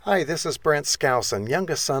Hi, this is Brent Skousen,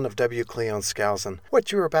 youngest son of W. Cleon Skousen.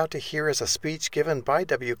 What you are about to hear is a speech given by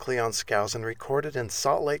W. Cleon Skousen recorded in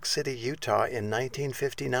Salt Lake City, Utah in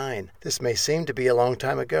 1959. This may seem to be a long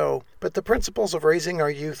time ago, but the principles of raising our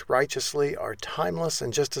youth righteously are timeless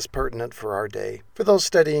and just as pertinent for our day. For those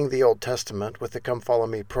studying the Old Testament with the Come Follow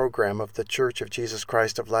Me program of the Church of Jesus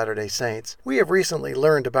Christ of Latter-day Saints, we have recently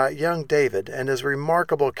learned about young David and his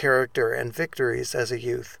remarkable character and victories as a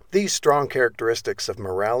youth. These strong characteristics of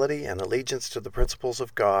morality and allegiance to the principles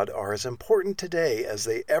of God are as important today as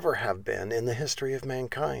they ever have been in the history of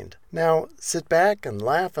mankind. Now, sit back and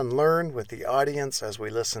laugh and learn with the audience as we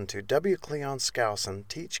listen to W. Cleon Skousen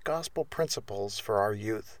teach gospel principles for our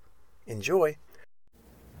youth. Enjoy.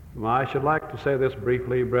 Well, I should like to say this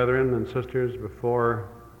briefly, brethren and sisters, before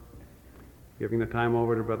giving the time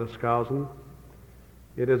over to Brother Skousen.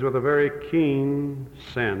 It is with a very keen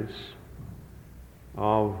sense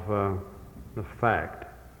of the fact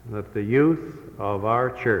that the youth of our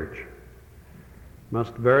church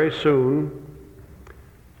must very soon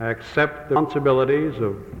accept the responsibilities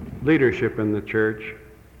of leadership in the church,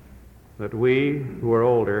 that we who are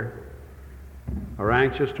older are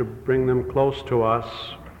anxious to bring them close to us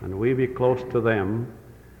and we be close to them,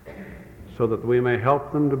 so that we may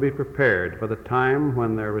help them to be prepared for the time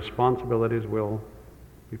when their responsibilities will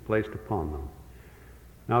be placed upon them.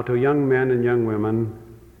 Now, to young men and young women,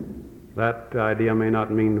 that idea may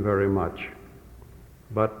not mean very much,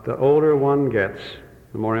 but the older one gets,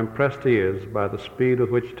 the more impressed he is by the speed with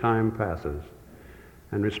which time passes,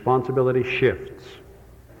 and responsibility shifts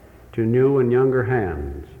to new and younger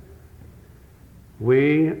hands.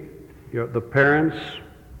 We, the parents,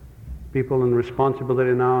 people in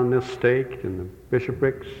responsibility now in this stake, in the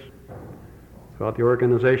bishoprics, throughout the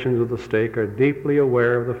organizations of the stake, are deeply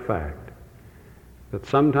aware of the fact that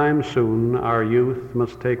sometime soon our youth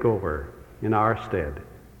must take over in our stead.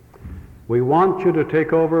 We want you to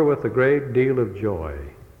take over with a great deal of joy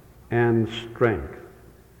and strength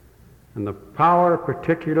and the power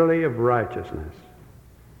particularly of righteousness,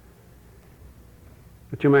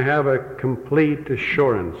 that you may have a complete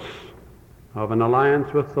assurance of an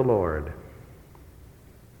alliance with the Lord.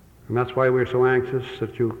 And that's why we're so anxious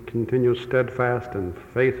that you continue steadfast and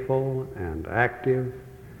faithful and active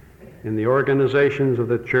in the organizations of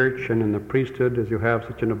the church and in the priesthood, as you have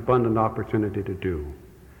such an abundant opportunity to do.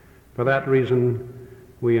 For that reason,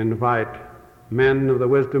 we invite men of the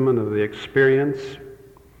wisdom and of the experience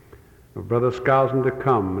of Brother Skousen to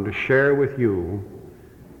come and to share with you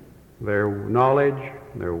their knowledge,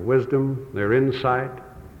 their wisdom, their insight,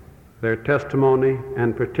 their testimony,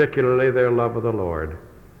 and particularly their love of the Lord.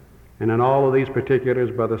 And in all of these particulars,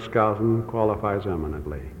 Brother Skousen qualifies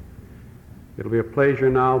eminently. It'll be a pleasure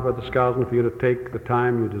now, Brother Skousen, for you to take the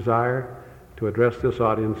time you desire to address this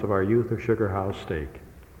audience of our youth of Sugar House Stake.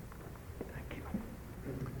 Thank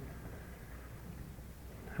you.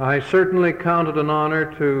 I certainly count it an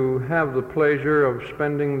honor to have the pleasure of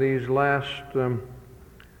spending these last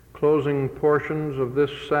closing portions of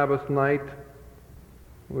this Sabbath night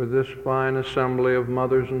with this fine assembly of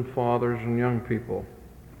mothers and fathers and young people.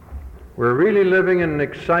 We're really living in an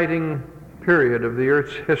exciting period of the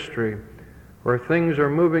earth's history, where things are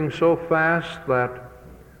moving so fast that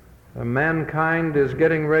mankind is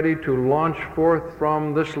getting ready to launch forth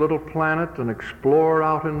from this little planet and explore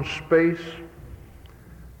out in space.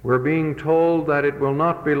 We're being told that it will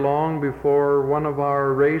not be long before one of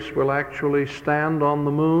our race will actually stand on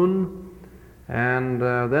the moon and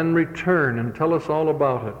then return and tell us all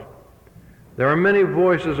about it. There are many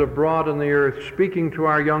voices abroad in the earth speaking to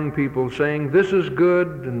our young people, saying, this is good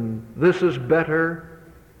and this is better.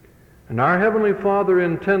 And our Heavenly Father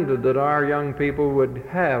intended that our young people would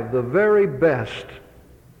have the very best,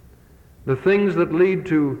 the things that lead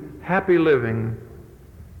to happy living.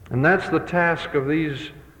 And that's the task of these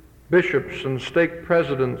bishops and stake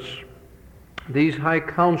presidents, these high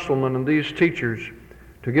councilmen and these teachers,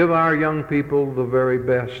 to give our young people the very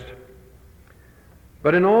best.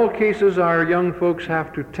 But in all cases, our young folks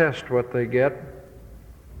have to test what they get.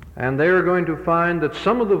 And they are going to find that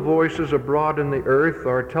some of the voices abroad in the earth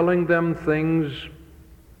are telling them things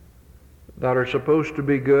that are supposed to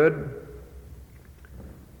be good,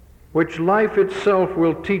 which life itself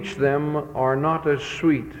will teach them are not as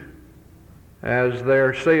sweet as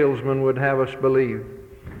their salesman would have us believe.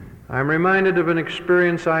 I'm reminded of an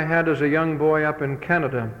experience I had as a young boy up in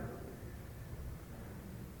Canada.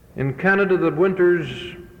 In Canada, the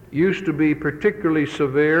winters used to be particularly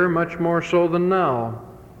severe, much more so than now.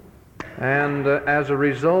 And as a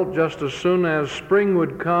result, just as soon as spring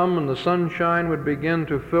would come and the sunshine would begin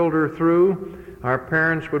to filter through, our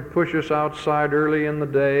parents would push us outside early in the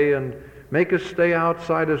day, and make us stay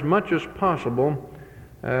outside as much as possible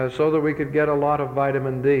so that we could get a lot of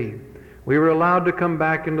vitamin D. We were allowed to come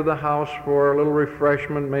back into the house for a little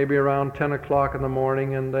refreshment, maybe around 10 o'clock in the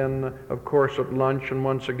morning, and then, of course, at lunch and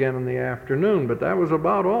once again in the afternoon, but that was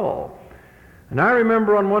about all. And I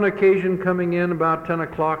remember on one occasion coming in about 10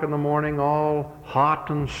 o'clock in the morning, all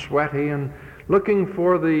hot and sweaty, and looking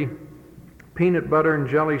for the peanut butter and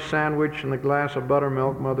jelly sandwich and the glass of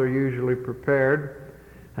buttermilk Mother usually prepared.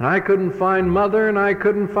 And I couldn't find Mother, and I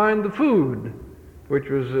couldn't find the food, which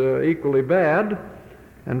was equally bad.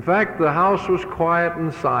 In fact, the house was quiet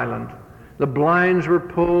and silent. The blinds were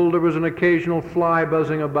pulled. There was an occasional fly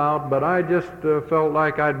buzzing about, but I just felt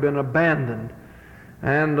like I'd been abandoned.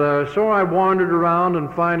 And so I wandered around,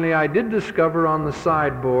 and finally I did discover on the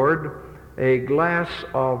sideboard a glass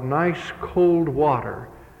of nice cold water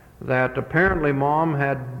that apparently Mom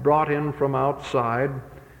had brought in from outside,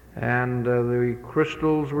 and the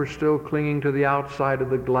crystals were still clinging to the outside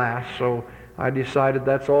of the glass, so I decided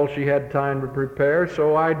that's all she had time to prepare,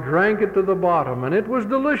 so I drank it to the bottom, and it was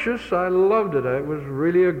delicious. I loved it. It was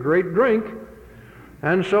really a great drink.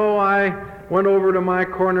 And so I went over to my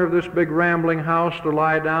corner of this big rambling house to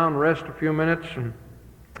lie down, rest a few minutes, and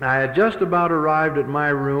I had just about arrived at my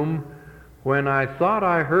room when I thought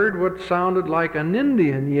I heard what sounded like an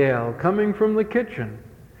Indian yell coming from the kitchen.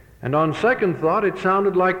 And on second thought, it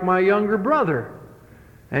sounded like my younger brother.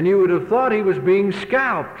 And you would have thought he was being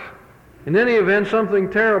scalped. In any event,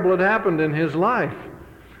 something terrible had happened in his life.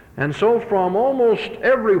 And so from almost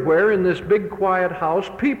everywhere in this big quiet house,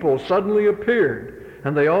 people suddenly appeared.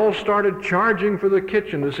 And they all started charging for the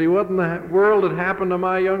kitchen to see what in the world had happened to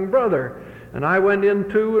my young brother. And I went in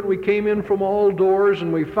too, and we came in from all doors,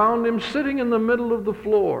 and we found him sitting in the middle of the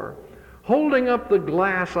floor, holding up the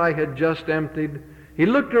glass I had just emptied. He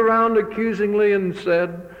looked around accusingly and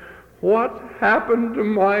said, "What happened to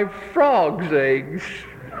my frog's eggs?"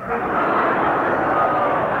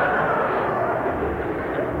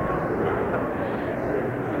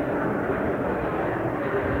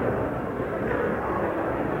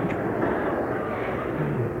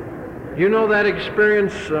 You know, that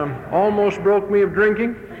experience almost broke me of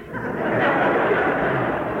drinking.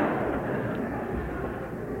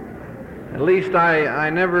 At least I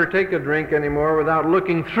never take a drink anymore without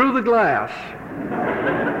looking through the glass.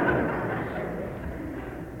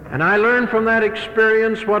 And I learned from that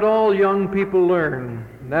experience what all young people learn,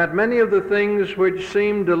 that many of the things which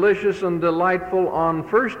seem delicious and delightful on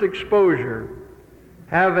first exposure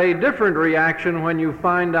have a different reaction when you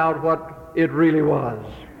find out what it really was.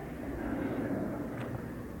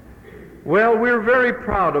 Well, we're very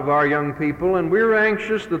proud of our young people, and we're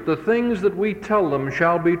anxious that the things that we tell them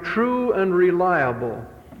shall be true and reliable,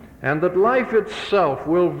 and that life itself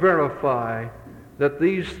will verify that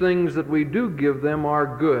these things that we do give them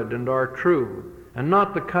are good and are true, and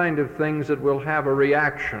not the kind of things that will have a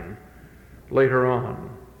reaction later on.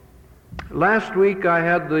 Last week I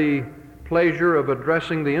had the pleasure of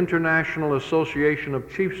addressing the International Association of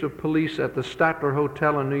Chiefs of Police at the Statler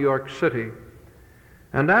Hotel in New York City.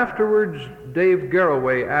 And afterwards, Dave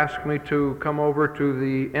Garroway asked me to come over to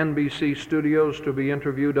the NBC studios to be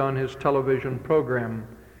interviewed on his television program.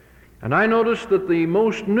 And I noticed that the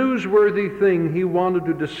most newsworthy thing he wanted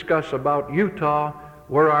to discuss about Utah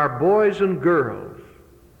were our boys and girls.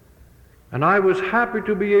 And I was happy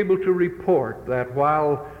to be able to report that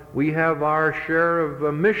while we have our share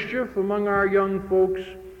of mischief among our young folks,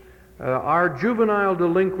 our juvenile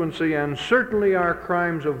delinquency and certainly our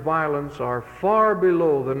crimes of violence are far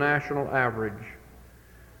below the national average.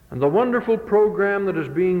 And the wonderful program that is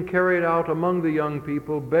being carried out among the young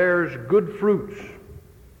people bears good fruits,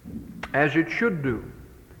 as it should do.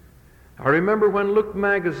 I remember when Look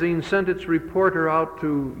magazine sent its reporter out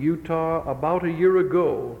to Utah about a year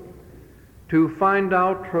ago to find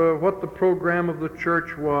out what the program of the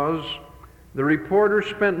church was. The reporter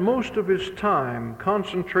spent most of his time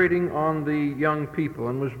concentrating on the young people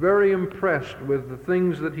and was very impressed with the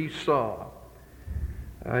things that he saw.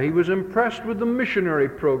 He was impressed with the missionary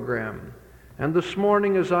program. And this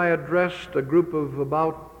morning, as I addressed a group of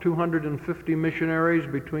about 250 missionaries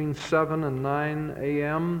between 7 and 9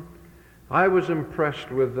 a.m., I was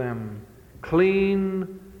impressed with them.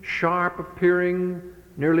 Clean, sharp appearing,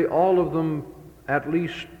 nearly all of them at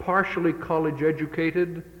least partially college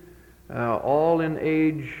educated, all in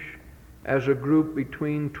age as a group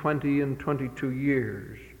between 20 and 22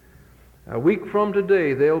 years. A week from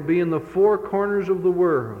today, they'll be in the four corners of the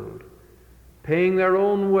world, paying their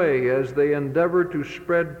own way as they endeavor to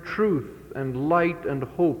spread truth and light and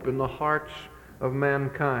hope in the hearts of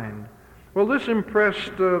mankind. Well, this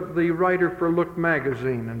impressed the writer for Look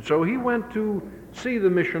magazine, and so he went to see the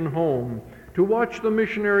mission home, to watch the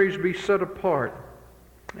missionaries be set apart,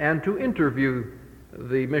 and to interview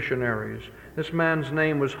the missionaries. This man's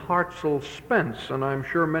name was Hartzell Spence, and I'm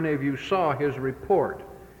sure many of you saw his report.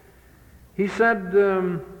 He said,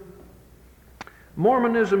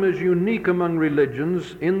 Mormonism is unique among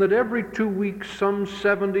religions in that every 2 weeks some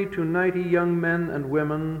 70 to 90 young men and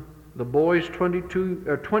women, the boys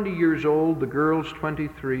 20 years old, the girls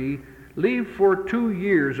 23, leave for 2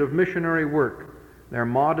 years of missionary work. Their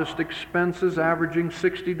modest expenses, averaging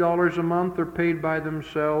 $60 a month, are paid by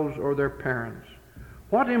themselves or their parents.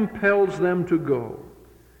 What impels them to go?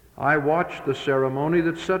 I watched the ceremony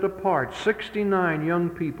that set apart 69 young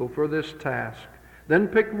people for this task, then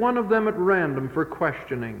picked one of them at random for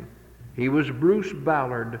questioning. He was Bruce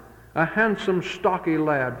Ballard, a handsome, stocky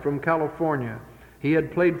lad from California. He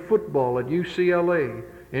had played football at UCLA,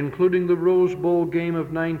 including the Rose Bowl game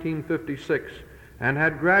of 1956, and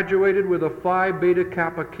had graduated with a Phi Beta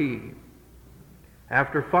Kappa key.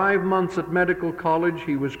 After 5 months at medical college,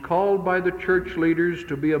 he was called by the church leaders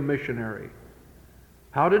to be a missionary.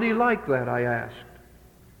 How did he like that, I asked.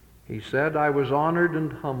 He said, I was honored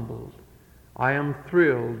and humbled. I am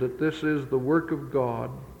thrilled that this is the work of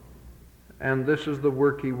God, and this is the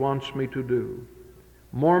work He wants me to do.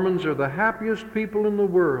 Mormons are the happiest people in the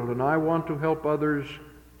world, and I want to help others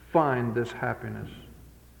find this happiness.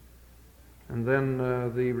 And then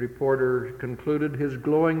the reporter concluded, his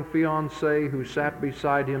glowing fiancée, who sat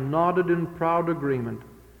beside him, nodded in proud agreement.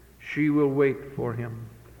 She will wait for him.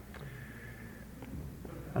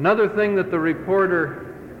 Another thing that the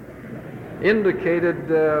reporter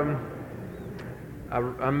indicated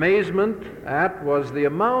amazement at was the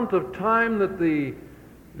amount of time that the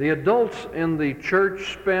adults in the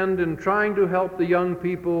church spend in trying to help the young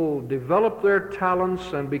people develop their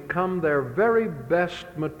talents and become their very best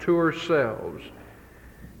mature selves.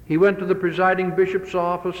 He went to the presiding bishop's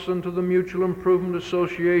office and to the Mutual Improvement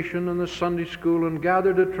Association and the Sunday school and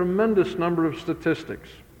gathered a tremendous number of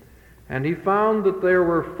statistics. And he found that there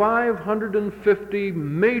were 550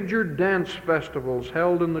 major dance festivals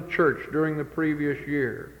held in the church during the previous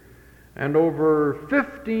year, and over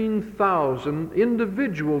 15,000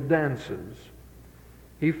 individual dances.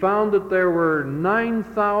 He found that there were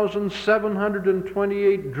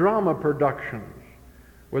 9,728 drama productions,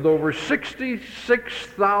 with over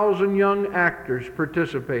 66,000 young actors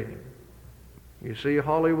participating. You see,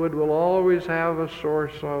 Hollywood will always have a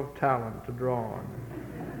source of talent to draw on.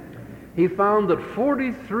 He found that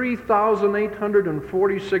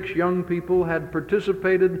 43,846 young people had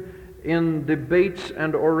participated in debates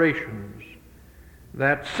and orations,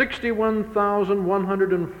 that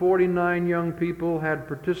 61,149 young people had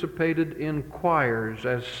participated in choirs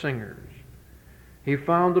as singers. He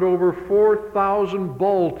found that over 4,000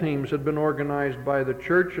 ball teams had been organized by the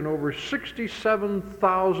church and over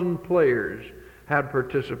 67,000 players had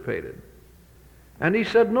participated. And he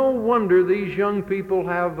said, no wonder these young people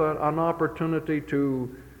have an opportunity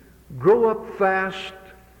to grow up fast,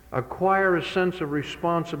 acquire a sense of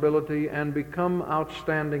responsibility, and become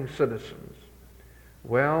outstanding citizens.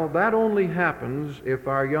 Well, that only happens if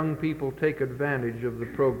our young people take advantage of the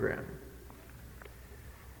program.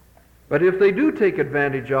 But if they do take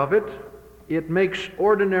advantage of it, it makes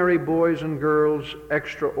ordinary boys and girls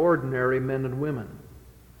extraordinary men and women.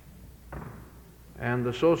 And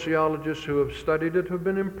the sociologists who have studied it have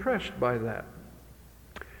been impressed by that.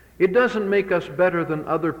 It doesn't make us better than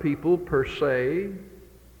other people per se.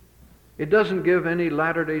 It doesn't give any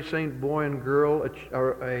Latter-day Saint boy and girl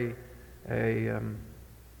a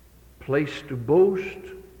place to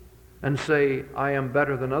boast and say, I am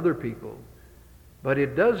better than other people. But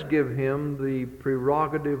it does give him the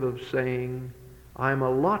prerogative of saying, I'm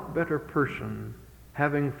a lot better person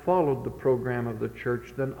having followed the program of the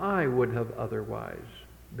church than I would have otherwise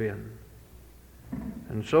been.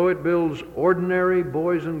 And so it builds ordinary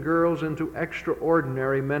boys and girls into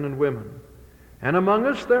extraordinary men and women. And among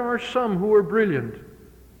us there are some who are brilliant,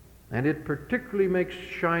 and it particularly makes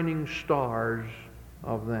shining stars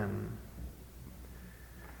of them.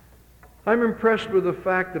 I'm impressed with the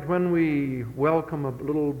fact that when we welcome a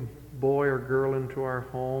little boy or girl into our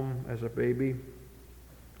home as a baby,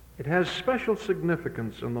 it has special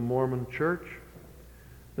significance in the Mormon church.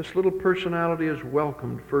 This little personality is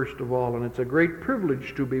welcomed first of all, and it's a great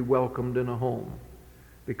privilege to be welcomed in a home.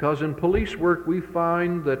 Because in police work we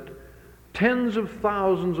find that tens of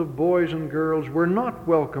thousands of boys and girls were not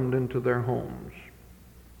welcomed into their homes.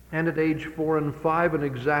 And at age 4 and 5, an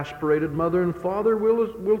exasperated mother and father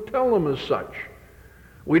will tell them as such.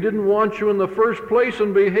 We didn't want you in the first place,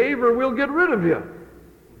 and behave or we'll get rid of you.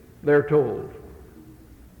 they're told.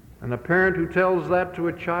 And a parent who tells that to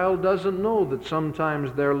a child doesn't know that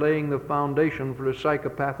sometimes they're laying the foundation for a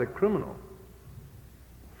psychopathic criminal.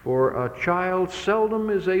 For a child seldom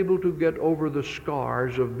is able to get over the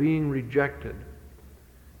scars of being rejected.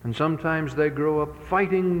 And sometimes they grow up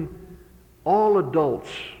fighting all adults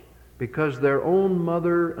because their own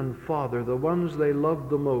mother and father, the ones they loved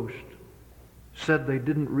the most, said they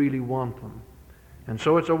didn't really want them. And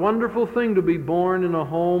so it's a wonderful thing to be born in a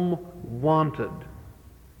home wanted,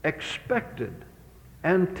 expected,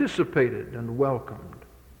 anticipated, and welcomed.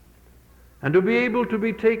 And to be able to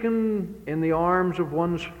be taken in the arms of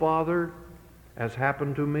one's father, as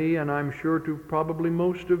happened to me, and I'm sure to probably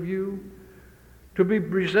most of you, to be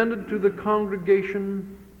presented to the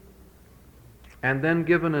congregation and then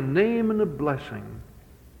given a name and a blessing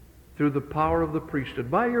through the power of the priesthood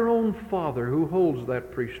by your own father who holds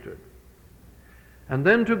that priesthood. And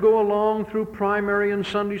then to go along through primary and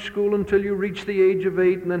Sunday school until you reach the age of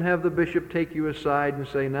 8 and then have the bishop take you aside and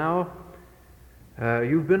say, now,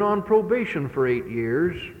 you've been on probation for 8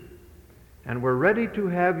 years and we're ready to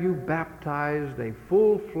have you baptized a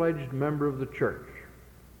full-fledged member of the church.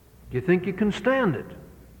 Do you think you can stand it?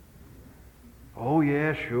 Oh,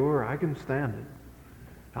 yeah, sure, I can stand it.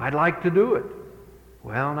 I'd like to do it.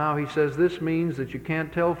 Well, now he says this means that you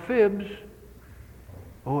can't tell fibs.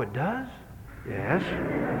 Oh, it does? Yes.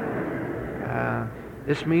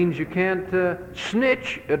 This means you can't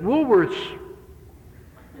snitch at Woolworths.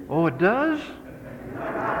 Oh, it does?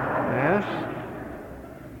 Yes.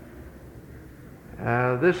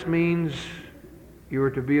 This means you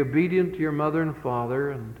are to be obedient to your mother and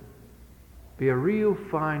father and be a real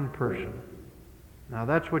fine person. Now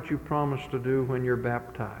that's what you promised to do when you're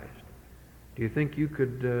baptized. Do you think you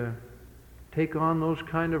could take on those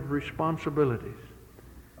kind of responsibilities?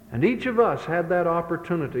 And each of us had that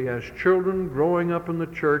opportunity as children growing up in the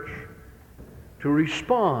church to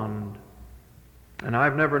respond. And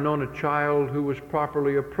I've never known a child who was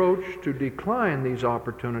properly approached to decline these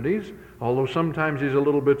opportunities, although sometimes he's a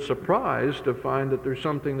little bit surprised to find that there's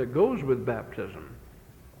something that goes with baptism.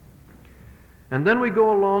 And then we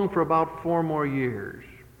go along for about 4 more years.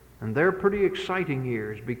 And they're pretty exciting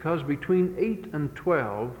years because between 8 and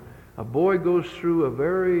 12, a boy goes through a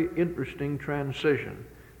very interesting transition.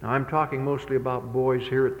 Now, I'm talking mostly about boys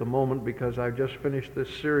here at the moment because I've just finished this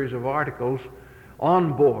series of articles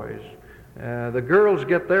on boys. The girls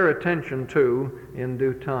get their attention too in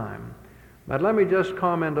due time. But let me just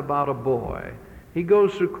comment about a boy. He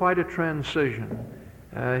goes through quite a transition.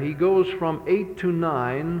 He goes from 8 to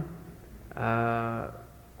 9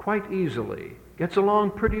 quite easily. Gets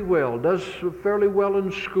along pretty well, does fairly well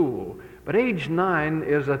in school. But age 9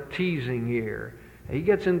 is a teasing year. He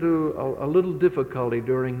gets into a little difficulty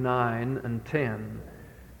during 9 and 10.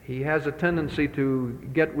 He has a tendency to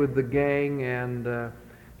get with the gang, and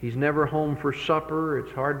he's never home for supper.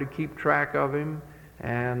 It's hard to keep track of him.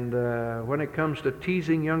 And when it comes to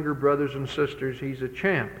teasing younger brothers and sisters, he's a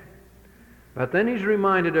champ. But then he's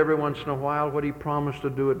reminded every once in a while what he promised to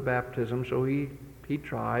do at baptism, so he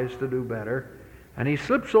tries to do better. And he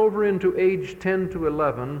slips over into age 10 to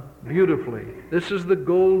 11 beautifully. This is the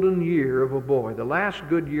golden year of a boy, the last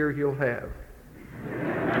good year he'll have.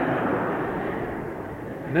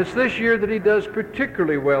 And it's this year that he does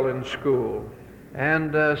particularly well in school.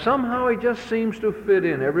 And somehow he just seems to fit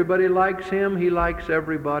in. Everybody likes him, he likes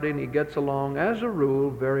everybody, and he gets along, as a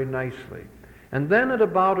rule, very nicely. And then at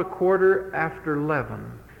about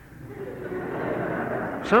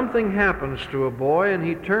 11:15, something happens to a boy, and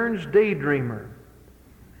he turns daydreamer.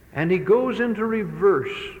 And he goes into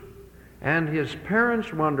reverse. And his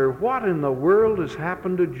parents wonder, what in the world has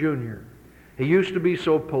happened to Junior? He used to be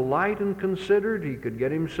so polite and considered. He could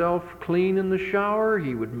get himself clean in the shower.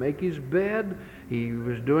 He would make his bed. He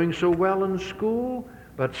was doing so well in school.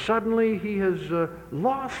 But suddenly he has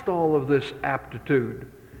lost all of this aptitude.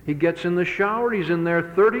 He gets in the shower. He's in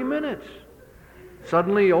there 30 minutes.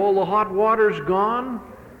 Suddenly all the hot water's gone.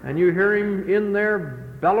 And you hear him in there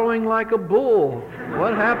bellowing like a bull.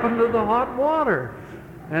 What happened to the hot water?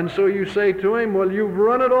 And so you say to him, well, you've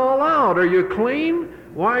run it all out. Are you clean?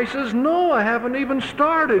 Why, he says, no, I haven't even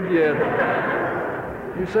started yet.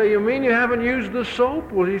 You say, you mean you haven't used the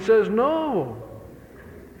soap? Well, he says, no.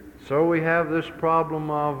 So we have this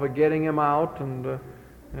problem of getting him out and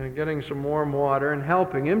getting some warm water and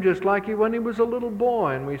helping him, just like when he was a little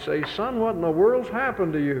boy. And we say, son, what in the world's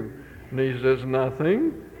happened to you? And he says,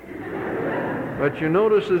 nothing. But you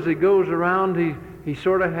notice as he goes around, he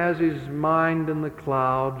sort of has his mind in the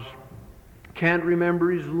clouds, can't remember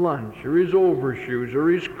his lunch or his overshoes or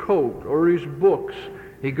his coat or his books.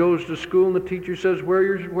 He goes to school and the teacher says,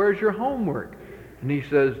 where's your homework? And he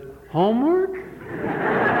says, Homework?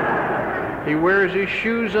 He wears his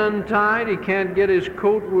shoes untied. He can't get his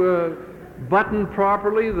coat buttoned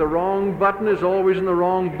properly. The wrong button is always in the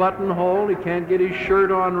wrong buttonhole. He can't get his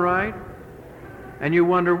shirt on right. And you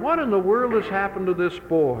wonder, what in the world has happened to this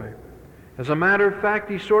boy? As a matter of fact,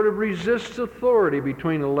 he sort of resists authority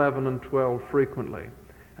between 11 and 12 frequently.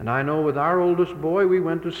 And I know with our oldest boy, we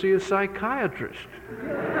went to see a psychiatrist.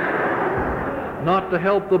 Not to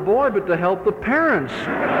help the boy, but to help the parents.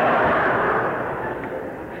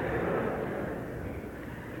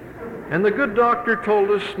 And the good doctor told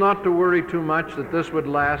us not to worry too much, that this would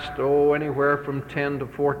last, anywhere from 10 to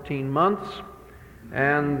 14 months.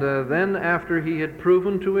 And then after he had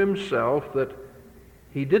proven to himself that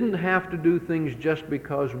he didn't have to do things just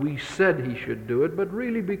because we said he should do it, but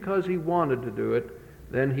really because he wanted to do it,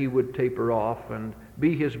 then he would taper off and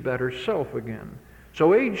be his better self again.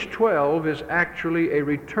 So age 12 is actually a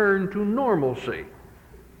return to normalcy.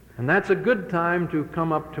 And that's a good time to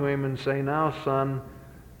come up to him and say, now, son,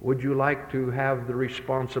 would you like to have the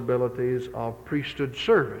responsibilities of priesthood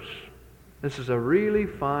service? This is a really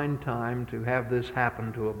fine time to have this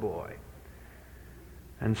happen to a boy.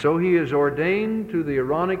 And so he is ordained to the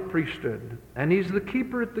Aaronic priesthood, and he's the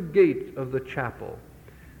keeper at the gate of the chapel.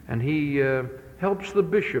 And he helps the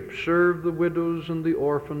bishop serve the widows and the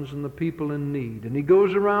orphans and the people in need. And he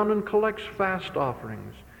goes around and collects fast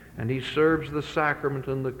offerings, and he serves the sacrament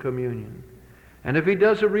and the communion. And if he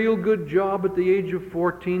does a real good job at the age of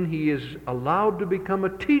 14, he is allowed to become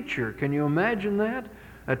a teacher. Can you imagine that?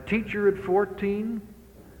 A teacher at 14?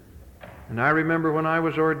 And I remember when I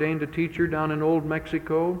was ordained a teacher down in Old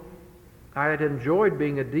Mexico, I had enjoyed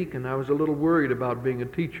being a deacon. I was a little worried about being a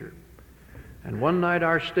teacher. And one night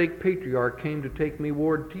our stake patriarch came to take me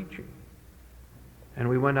ward teaching. And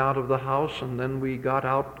we went out of the house, and then we got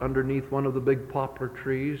out underneath one of the big poplar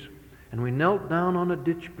trees, and we knelt down on a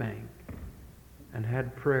ditch bank and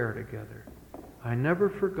had prayer together. I never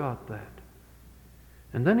forgot that.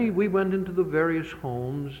 And then we went into the various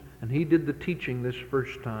homes, and he did the teaching this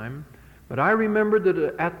first time. But I remember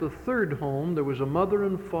that at the third home, there was a mother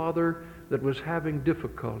and father that was having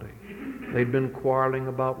difficulty. They'd been quarreling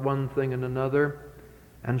about one thing and another.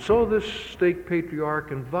 And so this stake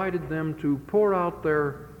patriarch invited them to pour out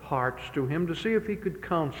their hearts to him to see if he could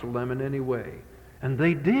counsel them in any way. And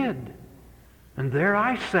they did. And there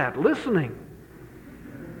I sat listening.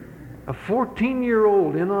 A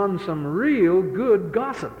 14-year-old in on some real good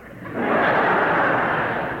gossip.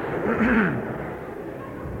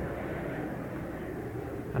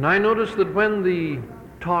 And I noticed that when the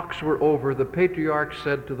talks were over, the patriarch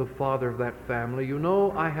said to the father of that family, you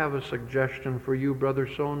know, I have a suggestion for you, brother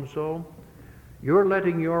so-and-so. You're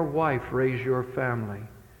letting your wife raise your family.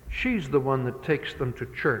 She's the one that takes them to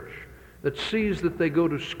church, that sees that they go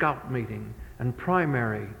to scout meeting and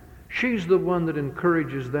primary. She's the one that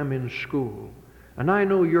encourages them in school. And I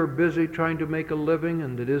know you're busy trying to make a living,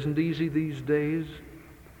 and it isn't easy these days.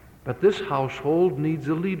 But this household needs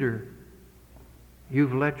a leader.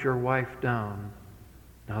 You've let your wife down.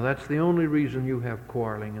 Now that's the only reason you have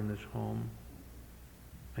quarreling in this home.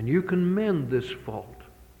 And you can mend this fault.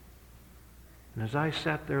 And as I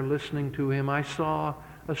sat there listening to him, I saw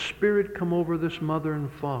a spirit come over this mother and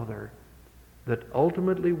father that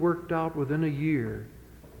ultimately worked out within a year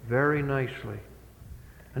very nicely.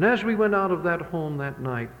 And as we went out of that home that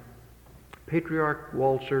night, Patriarch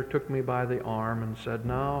Walzer took me by the arm and said,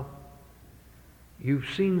 now, you've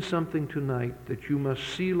seen something tonight that you must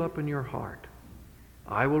seal up in your heart.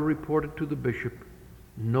 I will report it to the bishop.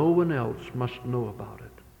 No one else must know about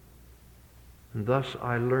it. And thus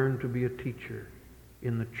I learned to be a teacher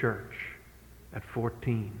in the church at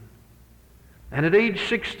 14. And at age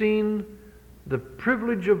 16, the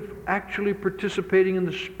privilege of actually participating in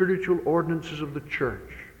the spiritual ordinances of the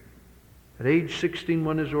church. At age 16,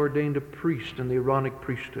 one is ordained a priest in the Aaronic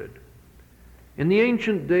priesthood. In the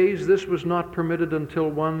ancient days, this was not permitted until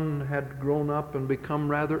one had grown up and become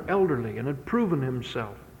rather elderly and had proven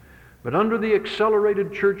himself. But under the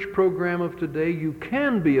accelerated church program of today, you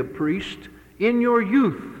can be a priest in your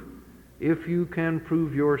youth if you can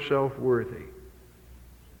prove yourself worthy.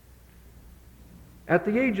 At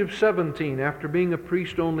the age of 17, after being a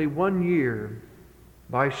priest only 1 year,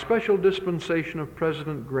 by special dispensation of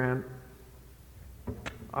President Grant,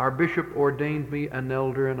 our bishop ordained me an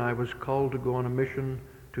elder, and I was called to go on a mission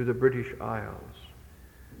to the British Isles.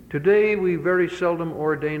 Today, we very seldom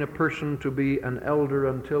ordain a person to be an elder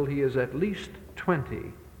until he is at least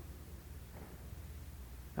 20.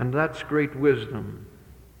 And that's great wisdom.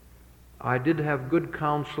 I did have good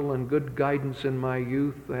counsel and good guidance in my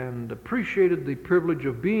youth, and appreciated the privilege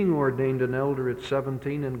of being ordained an elder at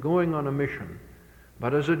 17 and going on a mission.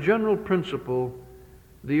 But as a general principle,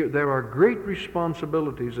 there are great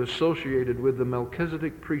responsibilities associated with the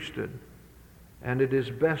Melchizedek priesthood, and it is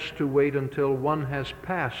best to wait until one has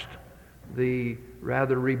passed the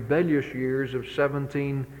rather rebellious years of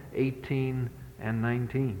 17, 18, and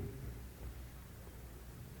 19.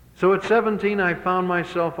 So at 17, I found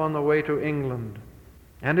myself on the way to England,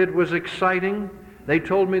 and it was exciting. They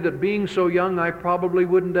told me that being so young, I probably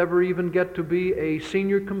wouldn't ever even get to be a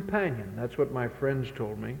senior companion. That's what my friends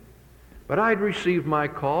told me. But I'd received my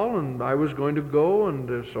call, and I was going to go,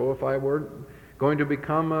 and so if I were going to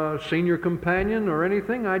become a senior companion or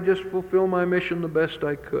anything, I'd just fulfill my mission the best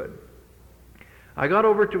I could. I got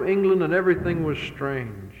over to England, and everything was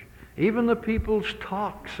strange. Even the people's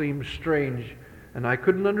talk seemed strange, and I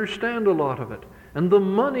couldn't understand a lot of it. And the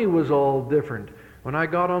money was all different. When I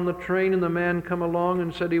got on the train and the man come along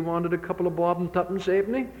and said he wanted a couple of bob and tuppence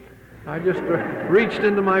halfpenny, I just reached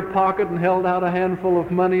into my pocket and held out a handful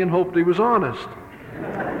of money and hoped he was honest.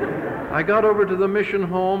 I got over to the mission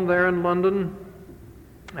home there in London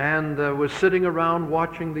and was sitting around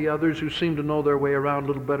watching the others who seemed to know their way around a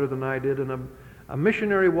little better than I did, and a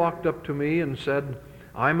missionary walked up to me and said,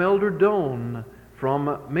 "I'm Elder Doan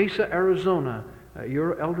from Mesa, Arizona.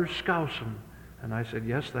 You're Elder Skousen." And I said,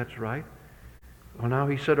 "Yes, that's right." Well, now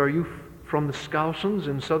he said, "Are you from the Skousens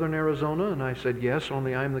in southern Arizona?" And I said, "Yes,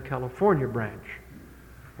 only I'm the California branch."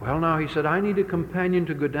 Well, now he said, "I need a companion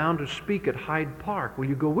to go down to speak at Hyde Park. Will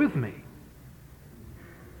you go with me?"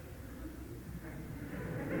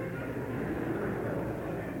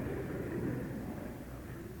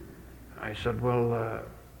 I said, "Well,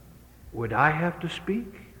 would I have to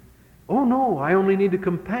speak?" "Oh, no, I only need a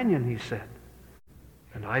companion," he said.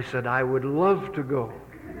 And I said, "I would love to go."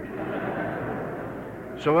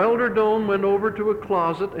 So Elder Doan went over to a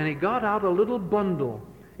closet and he got out a little bundle.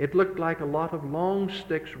 It looked like a lot of long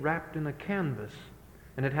sticks wrapped in a canvas.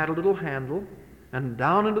 And it had a little handle. And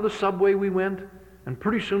down into the subway we went, and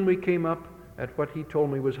pretty soon we came up at what he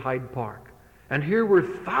told me was Hyde Park. And here were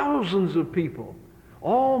thousands of people,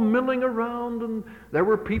 all milling around, and there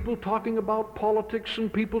were people talking about politics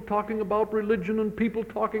and people talking about religion and people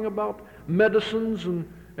talking about medicines and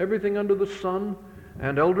everything under the sun.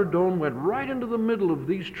 And Elder Doan went right into the middle of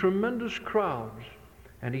these tremendous crowds,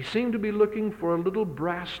 and he seemed to be looking for a little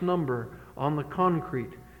brass number on the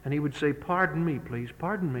concrete. And he would say, "Pardon me, please,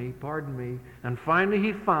 pardon me, pardon me." And finally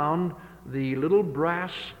he found the little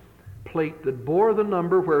brass plate that bore the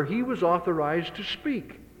number where he was authorized to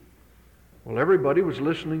speak. Well, everybody was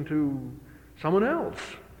listening to someone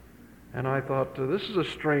else. And I thought, this is a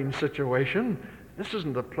strange situation. This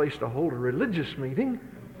isn't a place to hold a religious meeting.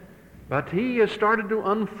 But he started to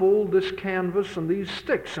unfold this canvas and these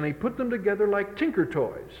sticks, and he put them together like tinker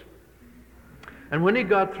toys. And when he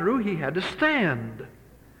got through, he had to stand.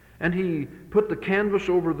 And he put the canvas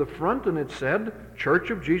over the front, and it said, "Church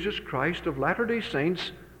of Jesus Christ of Latter-day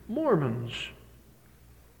Saints, Mormons."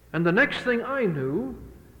 And the next thing I knew,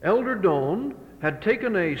 Elder Doan had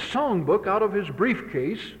taken a songbook out of his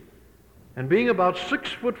briefcase, and being about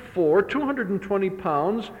 6'4", 220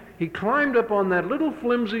 pounds, he climbed up on that little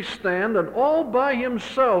flimsy stand and all by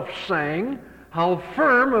himself sang, "How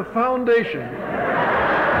Firm a Foundation."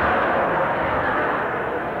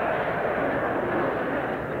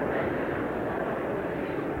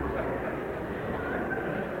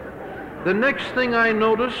 The next thing I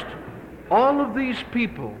noticed, all of these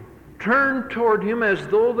people turned toward him as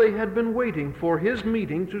though they had been waiting for his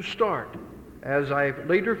meeting to start, as I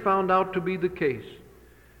later found out to be the case.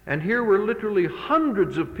 And here were literally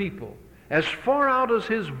hundreds of people, as far out as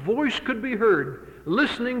his voice could be heard,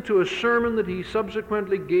 listening to a sermon that he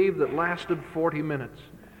subsequently gave that lasted 40 minutes.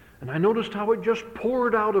 And I noticed how it just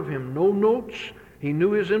poured out of him. No notes. He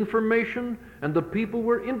knew his information, and the people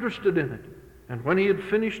were interested in it. And when he had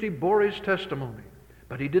finished, he bore his testimony.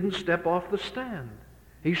 But he didn't step off the stand.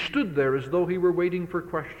 He stood there as though he were waiting for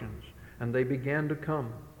questions, and they began to come.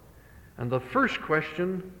 And the first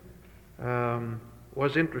question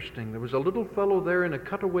was interesting. There was a little fellow there in a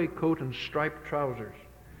cutaway coat and striped trousers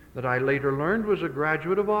that I later learned was a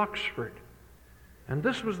graduate of Oxford. And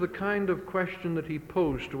this was the kind of question that he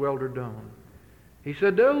posed to Elder Doan. He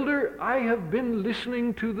said, "Elder, I have been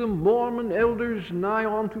listening to the Mormon elders nigh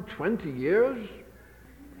on to 20 years,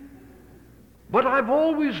 but I've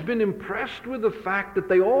always been impressed with the fact that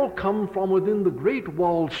they all come from within the great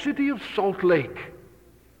walled city of Salt Lake.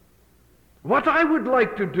 What I would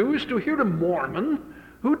like to do is to hear a Mormon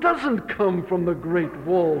who doesn't come from the great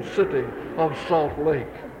walled city of Salt Lake."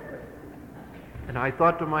 And I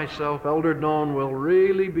thought to myself, Elder Doan will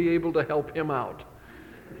really be able to help him out.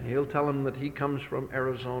 He'll tell him that he comes from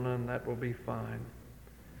Arizona, and that will be fine.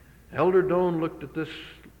 Elder Doane looked at this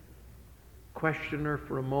questioner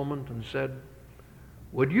for a moment and said,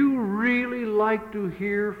 "Would you really like to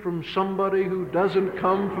hear from somebody who doesn't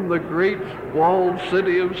come from the great walled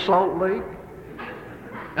city of Salt Lake?"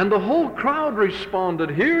 And the whole crowd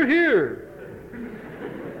responded, "Hear, hear."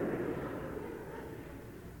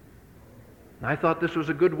 I thought this was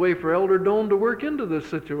a good way for Elder Doane to work into this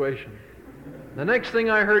situation. The next thing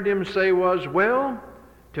I heard him say was, "Well,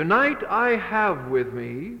 tonight I have with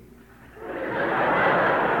me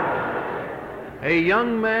a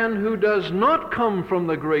young man who does not come from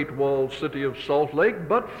the great walled city of Salt Lake,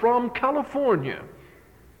 but from California.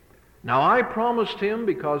 Now I promised him,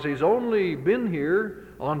 because he's only been here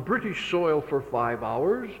on British soil for 5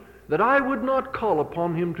 hours, that I would not call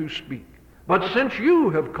upon him to speak. But since you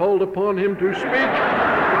have called upon him to speak,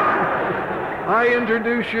 I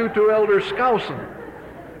introduce you to Elder Skousen."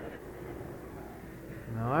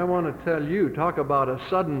 Now I want to tell you, talk about a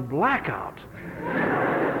sudden blackout.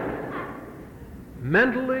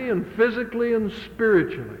 Mentally and physically and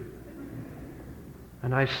spiritually.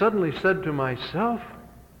 And I suddenly said to myself,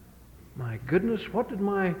 my goodness, what did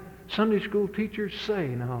my Sunday school teacher say?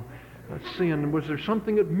 Now, let's see, and was there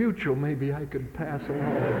something at Mutual maybe I could pass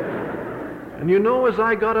along? And you know, as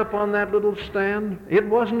I got up on that little stand, it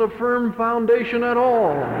wasn't a firm foundation at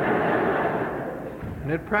all.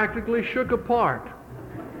 And it practically shook apart.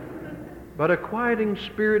 But a quieting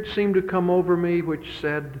spirit seemed to come over me which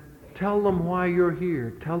said, "Tell them why you're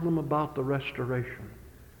here. Tell them about the restoration.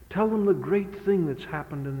 Tell them the great thing that's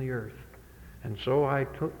happened in the earth." And so I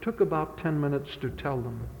took about 10 minutes to tell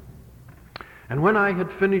them. And when I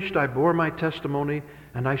had finished, I bore my testimony,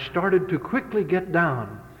 and I started to quickly get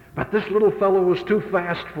down. But this little fellow was too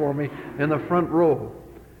fast for me in the front row.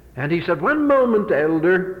 And he said, "One moment,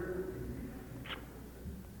 Elder."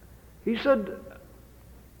 He said,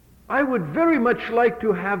 "I would very much like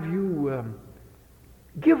to have you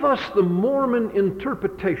give us the Mormon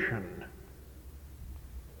interpretation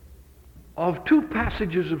of 2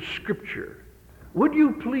 passages of Scripture. Would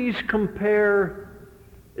you please compare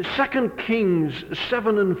 2 Kings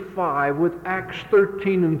 7 and 5 with Acts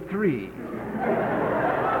 13 and 3?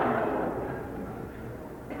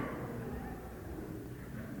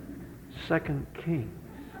 Second Kings.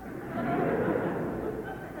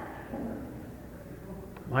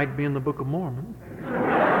 Might be in the Book of Mormon.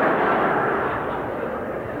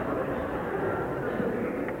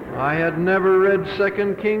 I had never read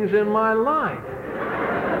 2 Kings in my life.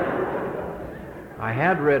 I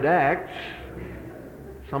had read Acts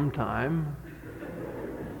sometime.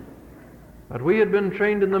 But we had been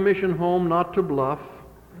trained in the mission home not to bluff,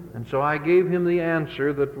 and so I gave him the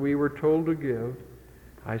answer that we were told to give.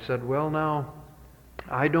 I said, "Well, now,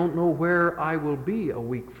 I don't know where I will be a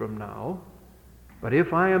week from now, but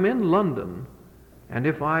if I am in London, and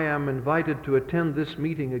if I am invited to attend this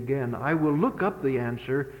meeting again, I will look up the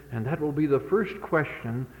answer, and that will be the first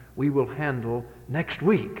question we will handle next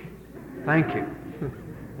week. Thank you."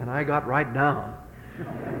 And I got right down.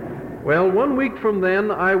 Well, 1 week from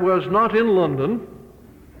then, I was not in London.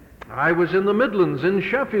 I was in the Midlands, in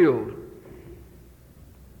Sheffield.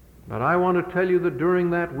 But I want to tell you that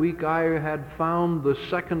during that week I had found the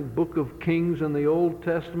 2nd book of Kings in the Old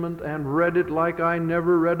Testament and read it like I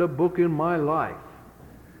never read a book in my life.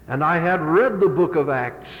 And I had read the book of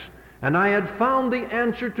Acts, and I had found the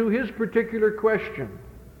answer to his particular question.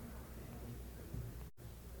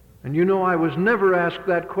 And you know, I was never asked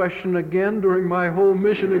that question again during my whole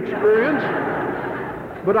mission experience,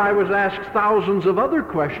 but I was asked thousands of other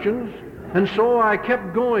questions. And so I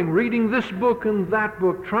kept going, reading this book and that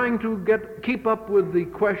book, trying to keep up with the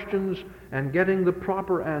questions and getting the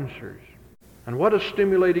proper answers. And what a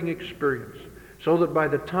stimulating experience. So that by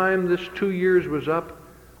the time this 2 years was up,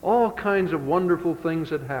 all kinds of wonderful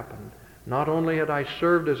things had happened. Not only had I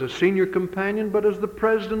served as a senior companion, but as the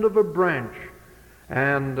president of a branch,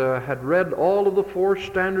 and had read all of the 4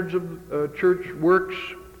 standards of church works,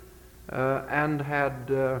 and had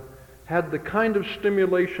the kind of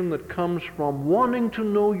stimulation that comes from wanting to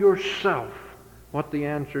know yourself what the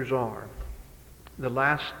answers are. The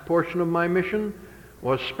last portion of my mission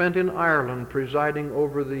was spent in Ireland, presiding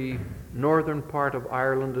over the northern part of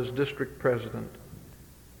Ireland as district president.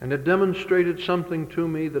 And it demonstrated something to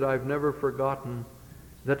me that I've never forgotten,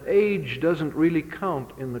 that age doesn't really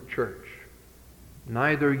count in the church.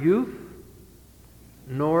 Neither youth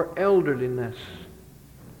nor elderliness,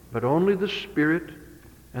 but only the spirit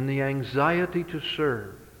and the anxiety to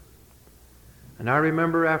serve. And I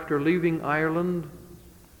remember after leaving Ireland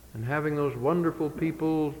and having those wonderful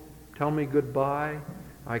people tell me goodbye,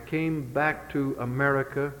 I came back to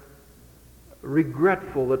America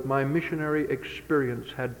regretful that my missionary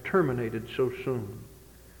experience had terminated so soon.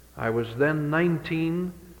 I was then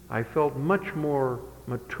 19. I felt much more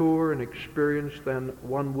mature and experienced than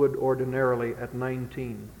one would ordinarily at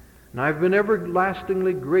 19. And I've been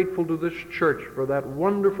everlastingly grateful to this church for that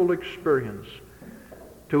wonderful experience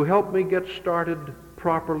to help me get started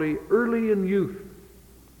properly early in youth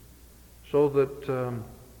so that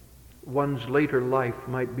one's later life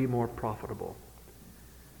might be more profitable.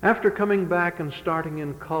 After coming back and starting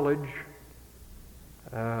in college,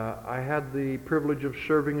 I had the privilege of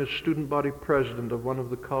serving as student body president of one of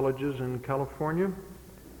the colleges in California.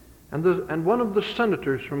 And one of the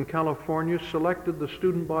senators from California selected the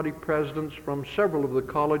student body presidents from several of the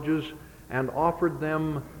colleges and offered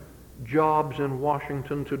them jobs in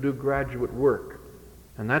Washington to do graduate work.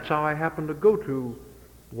 And that's how I happened to go to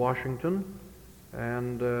Washington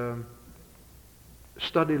and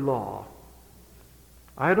study law.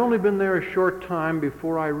 I had only been there a short time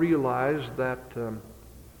before I realized that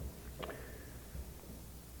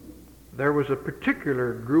there was a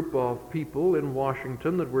particular group of people in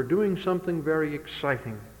Washington that were doing something very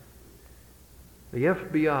exciting. The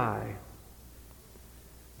FBI.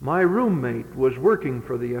 My roommate was working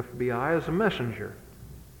for the FBI as a messenger.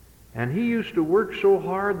 And he used to work so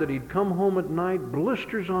hard that he'd come home at night,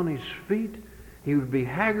 blisters on his feet. He would be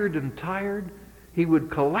haggard and tired. He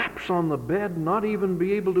would collapse on the bed, not even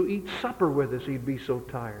be able to eat supper with us. He'd be so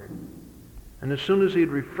tired. And as soon as he'd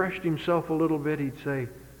refreshed himself a little bit, he'd say,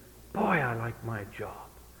 "Boy, I like my job."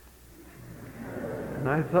 And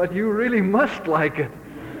I thought, you really must like it.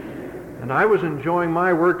 And I was enjoying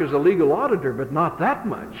my work as a legal auditor, but not that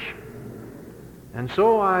much. And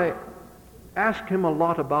so I asked him a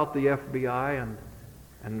lot about the FBI,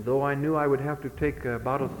 and though I knew I would have to take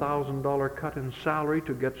about $1,000 cut in salary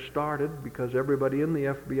to get started, because everybody in the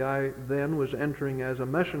FBI then was entering as a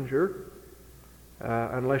messenger,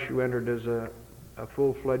 unless you entered as a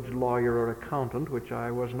full-fledged lawyer or accountant, which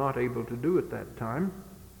I was not able to do at that time,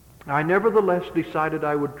 I nevertheless decided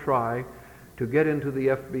I would try to get into the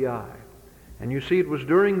FBI. And you see, it was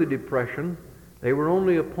during the Depression. They were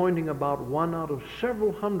only appointing about one out of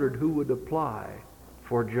several hundred who would apply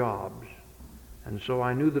for jobs. And so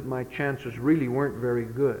I knew that my chances really weren't very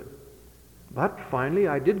good. But finally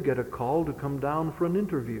I did get a call to come down for an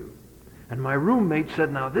interview. And my roommate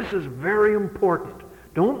said, "Now this is very important.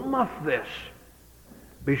 Don't muff this.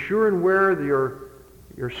 Be sure and wear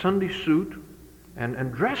your Sunday suit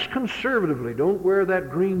and dress conservatively. Don't wear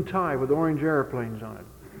that green tie with orange airplanes on it."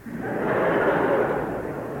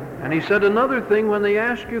 And he said, "Another thing, when they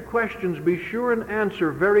ask you questions, be sure and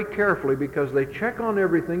answer very carefully, because they check on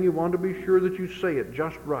everything. You want to be sure that you say it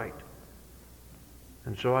just right."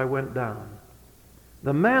 And so I went down.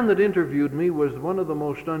 The man that interviewed me was one of the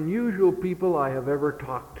most unusual people I have ever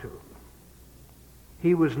talked to.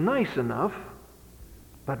 He was nice enough,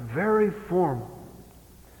 but very formal.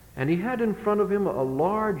 And he had in front of him a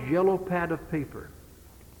large yellow pad of paper.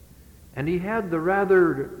 And he had the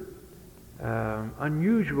rather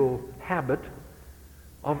unusual habit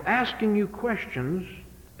of asking you questions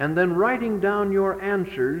and then writing down your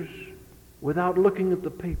answers without looking at the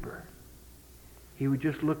paper. He would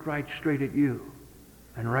just look right straight at you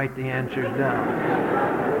and write the answers down.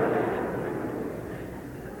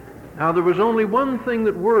 Now, there was only one thing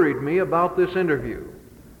that worried me about this interview,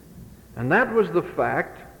 and that was the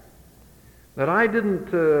fact that I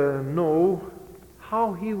didn't know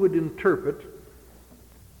how he would interpret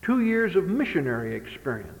 2 years of missionary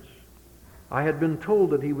experience. I had been told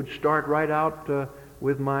that he would start right out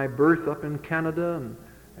with my birth up in Canada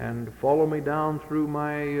and follow me down through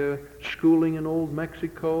my schooling in Old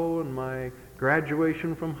Mexico and my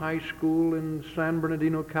graduation from high school in San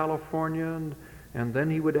Bernardino, California, and then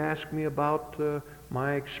he would ask me about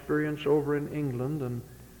my experience over in England.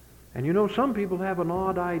 And you know, some people have an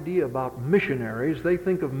odd idea about missionaries. They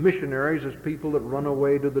think of missionaries as people that run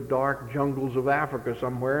away to the dark jungles of Africa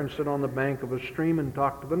somewhere and sit on the bank of a stream and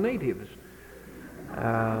talk to the natives.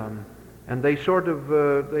 And they sort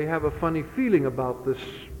of, they have a funny feeling about this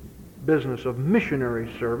business of missionary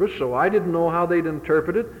service, so I didn't know how they'd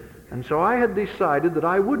interpret it. And so I had decided that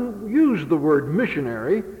I wouldn't use the word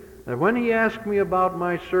missionary, that when he asked me about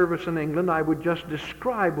my service in England, I would just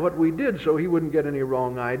describe what we did so he wouldn't get any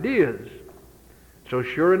wrong ideas. So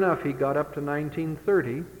sure enough, he got up to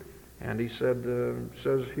 1930, and he said,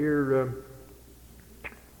 says here,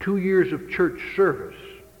 2 years of church service.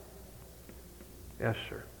 Yes,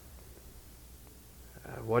 sir.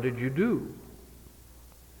 What did you do?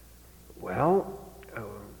 Well,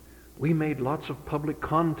 we made lots of public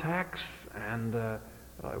contacts, and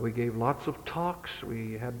We gave lots of talks.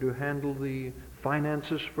 We had to handle the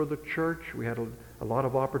finances for the church. We had a lot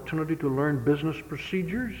of opportunity to learn business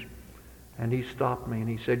procedures. And he stopped me and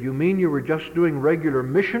he said, "You mean you were just doing regular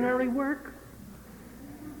missionary work?"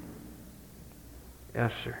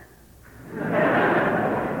 "Yes, sir."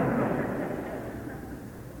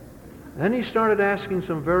 Then he started asking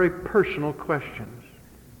some very personal questions.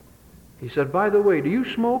 He said, "By the way, do you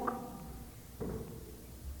smoke?"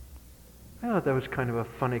 I thought that was kind of a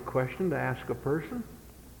funny question to ask a person.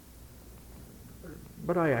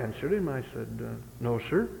 But I answered him. I said, "No,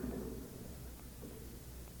 sir."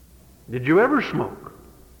 "Did you ever smoke?"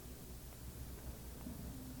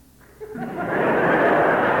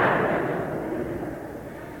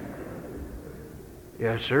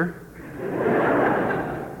 "Yes, sir."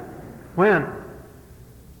 "When?"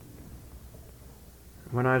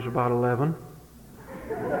 "When I was about 11.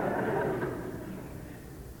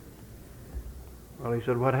 Well, he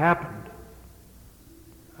said, "What happened?"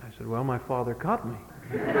 I said, "Well, my father caught me."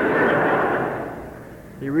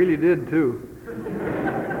 He really did, too.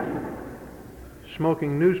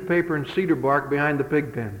 Smoking newspaper and cedar bark behind the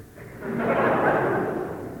pig pen.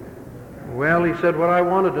 "Well," he said, "what I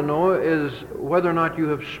wanted to know is whether or not you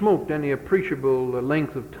have smoked any appreciable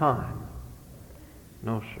length of time."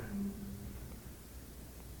 "No, sir."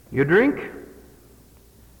 "You drink?"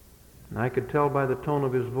 And I could tell by the tone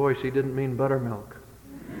of his voice he didn't mean buttermilk.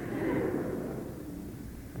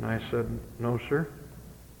 And I said, "No, sir."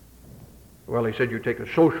 "Well," he said, "you take a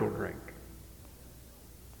social drink."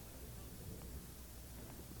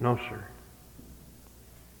 "No, sir."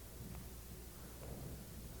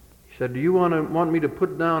 He said, "Do you want me to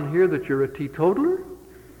put down here that you're a teetotaler?"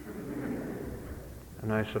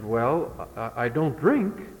 And I said, "Well, I don't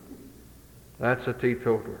drink. That's a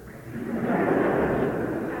teetotaler."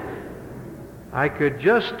 I could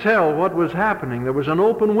just tell what was happening. There was an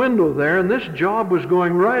open window there, and this job was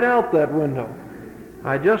going right out that window.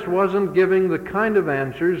 I just wasn't giving the kind of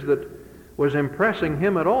answers that was impressing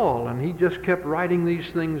him at all, and he just kept writing these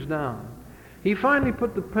things down. He finally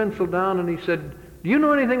put the pencil down and he said, "Do you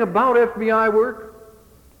know anything about FBI work?"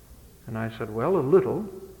 And I said, "Well, a little."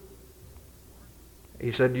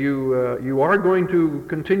 He said, You are going to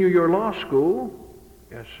continue your law school?"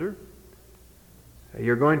 "Yes, sir."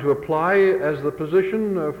 "You're going to apply as the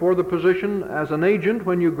position for the position as an agent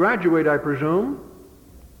when you graduate, I presume?"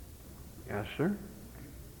 "Yes, sir."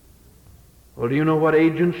 "Well, do you know what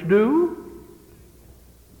agents do?"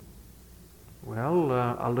 "Well,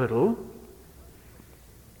 a little."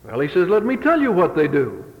 "Well," he says, "let me tell you what they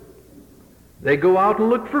do. They go out and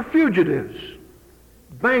look for fugitives,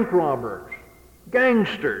 bank robbers,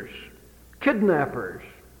 gangsters, kidnappers,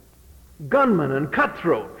 gunmen, and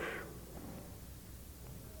cutthroats."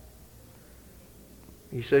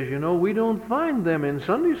 He says, "You know, we don't find them in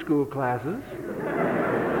Sunday school classes."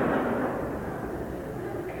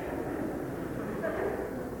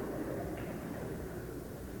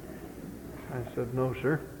 I said, "No,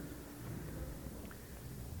 sir."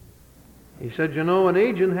 He said, "You know, an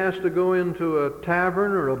agent has to go into a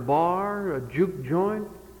tavern or a bar, a juke joint,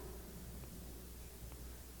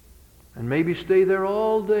 and maybe stay there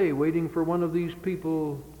all day waiting for one of these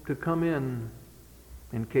people to come in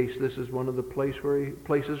case this is one of the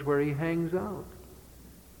places where he hangs out.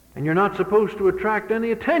 And you're not supposed to attract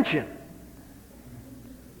any attention.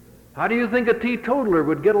 How do you think a teetotaler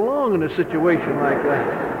would get along in a situation like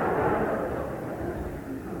that?"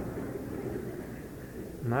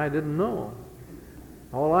 And I didn't know.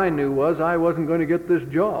 All I knew was I wasn't going to get this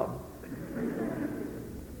job.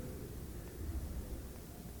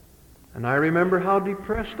 And I remember how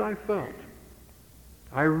depressed I felt.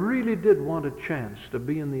 I really did want a chance to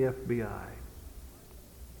be in the FBI.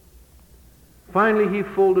 Finally, he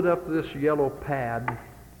folded up this yellow pad,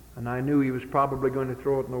 and I knew he was probably going to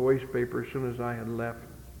throw it in the wastepaper as soon as I had left.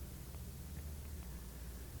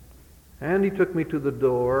 And he took me to the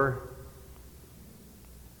door,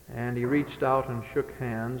 and he reached out and shook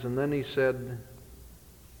hands, and then he said,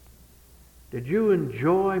 "Did you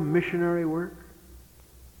enjoy missionary work?"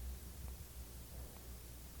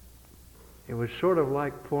 It was sort of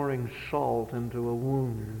like pouring salt into a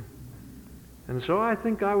wound. And so I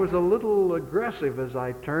think I was a little aggressive as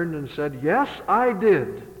I turned and said, "Yes, I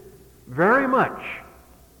did. Very much."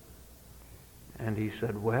 And he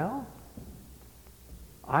said, "Well,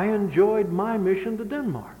 I enjoyed my mission to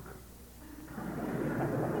Denmark."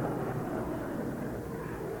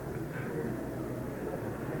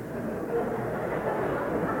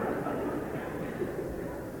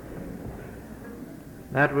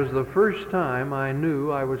 That was the first time I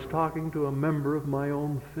knew I was talking to a member of my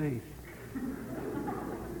own faith.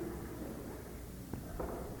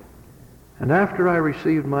 And after I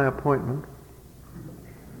received my appointment,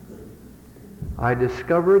 I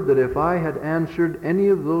discovered that if I had answered any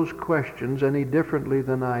of those questions any differently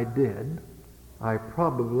than I did, I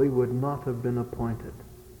probably would not have been appointed.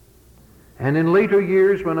 And in later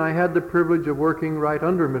years, when I had the privilege of working right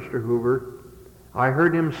under Mr. Hoover, I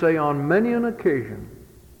heard him say on many an occasion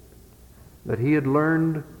that he had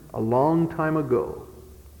learned a long time ago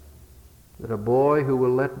that a boy who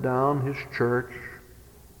will let down his church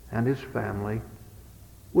and his family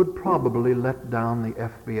would probably let down the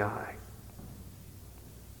FBI.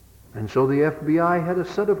 And so the FBI had a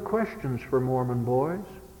set of questions for Mormon boys,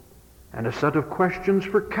 and a set of questions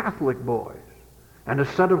for Catholic boys, and a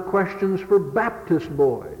set of questions for Baptist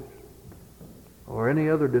boys, or any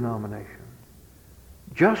other denomination,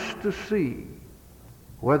 just to see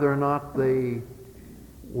whether or not they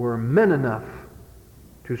were men enough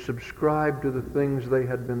to subscribe to the things they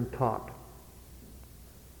had been taught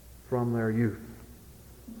from their youth.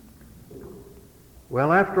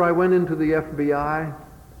 Well, after I went into the FBI,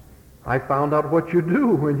 I found out what you do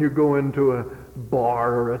when you go into a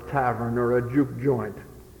bar or a tavern or a juke joint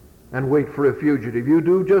and wait for a fugitive. You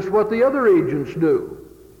do just what the other agents do.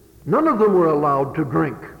 None of them were allowed to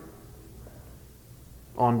drink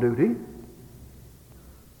on duty.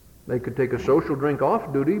 They could take a social drink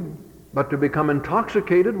off duty, but to become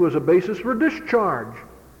intoxicated was a basis for discharge,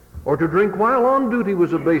 or to drink while on duty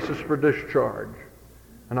was a basis for discharge.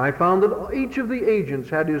 And I found that each of the agents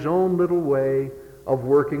had his own little way of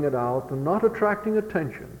working it out and not attracting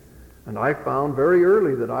attention. And I found very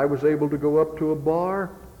early that I was able to go up to a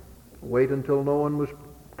bar, wait until no one was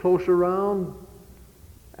close around,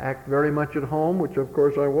 act very much at home, which of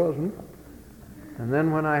course I wasn't. And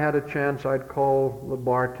then when I had a chance, I'd call the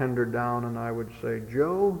bartender down and I would say,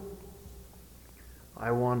 "Joe,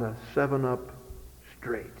 I want a 7-Up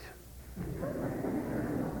straight."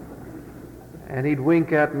 And he'd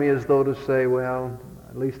wink at me as though to say, "Well,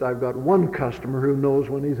 at least I've got one customer who knows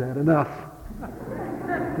when he's had enough."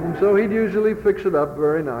 And so he'd usually fix it up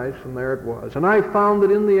very nice, and there it was. And I found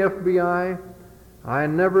that in the FBI, I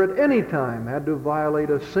never at any time had to violate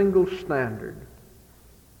a single standard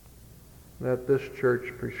that this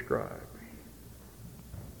church prescribes.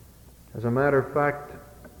 As a matter of fact,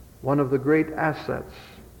 one of the great assets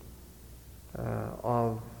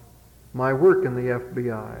of my work in the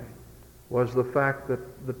FBI was the fact that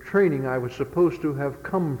the training I was supposed to have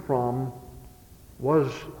come from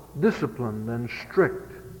was disciplined and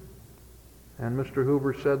strict. And Mr.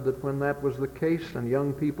 Hoover said that when that was the case and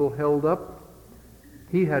young people held up,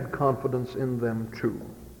 he had confidence in them too.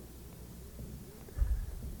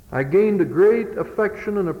 I gained a great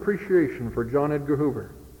affection and appreciation for John Edgar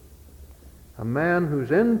Hoover, a man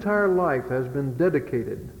whose entire life has been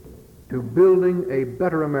dedicated to building a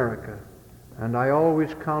better America, and I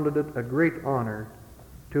always counted it a great honor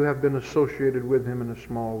to have been associated with him in a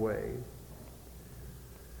small way.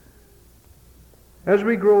 As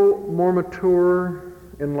we grow more mature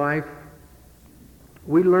in life,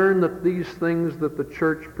 we learn that these things that the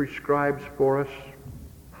church prescribes for us,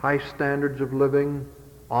 high standards of living,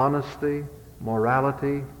 honesty,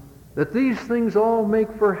 morality, that these things all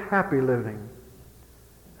make for happy living.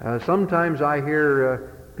 Sometimes I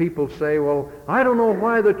hear people say, "Well, I don't know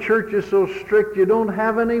why the church is so strict, you don't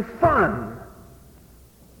have any fun."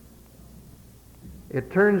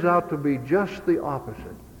 It turns out to be just the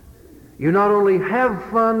opposite. You not only have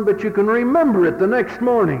fun, but you can remember it the next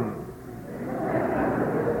morning.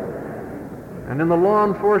 And in the law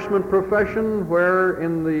enforcement profession, where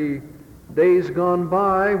in the days gone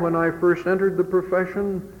by when I first entered the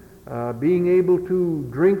profession, being able to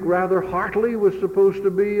drink rather heartily was supposed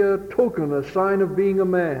to be a token, a sign of being a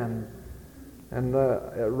man. And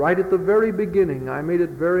right at the very beginning, I made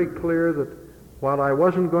it very clear that while I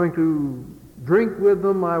wasn't going to drink with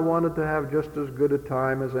them, I wanted to have just as good a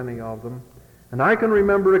time as any of them. And I can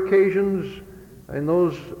remember occasions in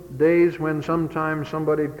those days when sometimes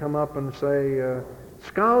somebody'd come up and say,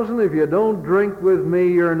 "Skousen, if you don't drink with me,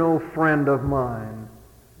 you're no friend of mine."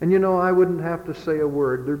 And you know, I wouldn't have to say a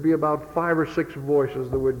word. There'd be about 5 or 6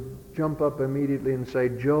 voices that would jump up immediately and say,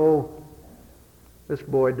 "Joe, this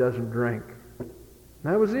boy doesn't drink." And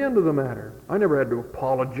that was the end of the matter. I never had to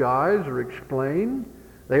apologize or explain.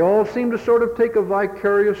 They all seemed to sort of take a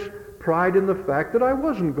vicarious pride in the fact that I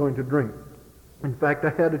wasn't going to drink. In fact, I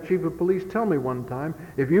had a chief of police tell me one time,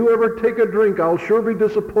 "If you ever take a drink, I'll sure be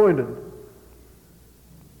disappointed."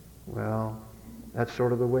 Well, that's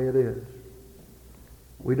sort of the way it is.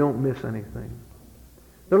 We don't miss anything.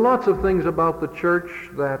 There are lots of things about the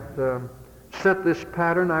church that set this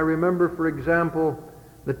pattern. I remember, for example,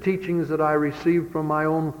 the teachings that I received from my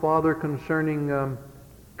own father concerning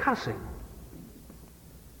cussing.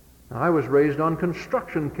 I was raised on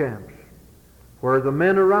construction camps where the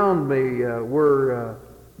men around me were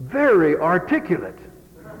very articulate.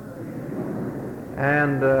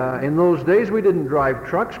 And in those days we didn't drive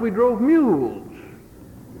trucks, we drove mules.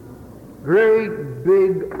 Great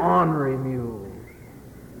big ornery mules.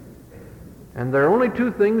 And there are only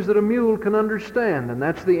two things that a mule can understand, and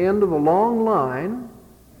that's the end of a long line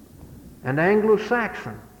and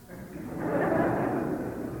Anglo-Saxon.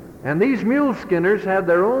 And these mule skinners had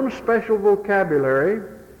their own special vocabulary,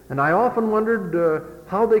 and I often wondered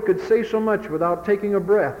how they could say so much without taking a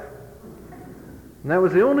breath. And that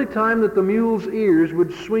was the only time that the mule's ears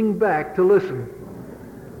would swing back to listen.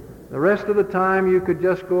 The rest of the time you could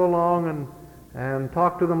just go along and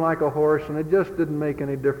talk to them like a horse, and it just didn't make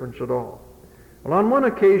any difference at all. Well, on one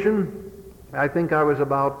occasion, I think I was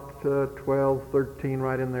about 12, 13,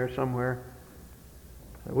 right in there somewhere,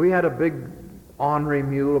 we had a big ornery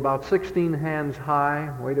mule, about 16 hands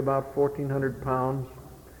high, weighed about 1,400 pounds.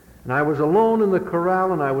 And I was alone in the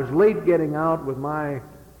corral, and I was late getting out with my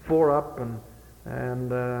fore-up,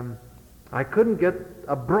 and I couldn't get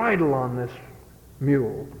a bridle on this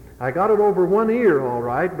mule. I got it over one ear all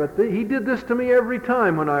right, but he did this to me every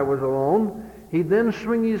time when I was alone. He'd then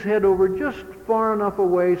swing his head over just far enough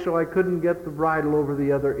away so I couldn't get the bridle over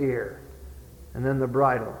the other ear, and then the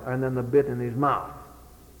bridle, and then the bit in his mouth.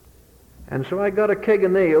 And so I got a keg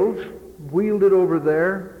of nails, wheeled it over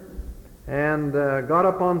there, and got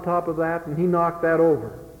up on top of that, and he knocked that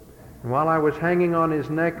over. And while I was hanging on his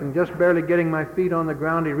neck and just barely getting my feet on the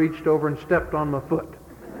ground, he reached over and stepped on my foot.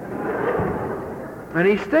 And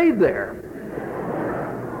he stayed there.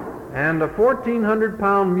 And a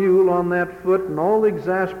 1,400-pound mule on that foot, and all the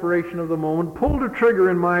exasperation of the moment, pulled a trigger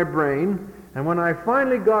in my brain. And when I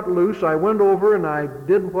finally got loose, I went over and I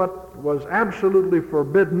did what was absolutely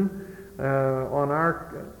forbidden on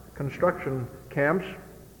our construction camps.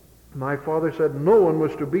 My father said no one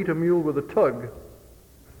was to beat a mule with a tug.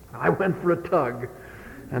 I went for a tug.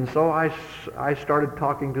 And so I started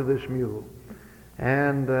talking to this mule.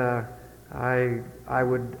 And I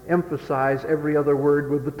would emphasize every other word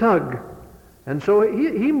with the tug. And so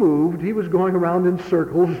he moved. He was going around in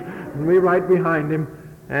circles, and me right behind him.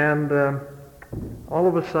 And all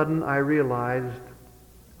of a sudden I realized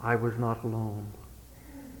I was not alone.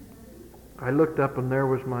 I looked up, and there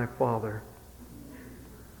was my father.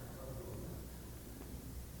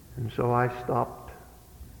 And so I stopped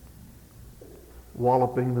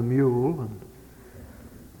walloping the mule and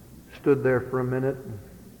stood there for a minute. And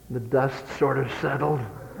the dust sort of settled.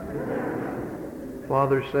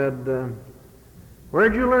 Father said,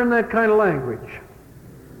 "Where'd you learn that kind of language?"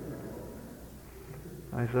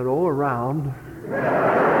 I said, "Oh, around."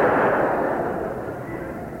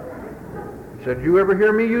 He said, "Did you ever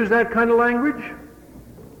hear me use that kind of language?"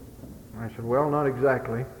 I said, "Well, not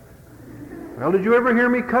exactly." "Well, did you ever hear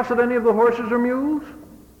me cuss at any of the horses or mules?"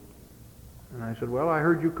 And I said, "Well, I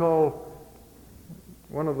heard you call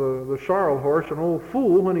one of the sorrel horse an old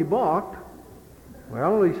fool when he balked."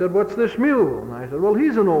 "Well," he said, "what's this mule?" And I said, "Well,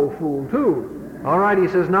 he's an old fool, too." "All right," he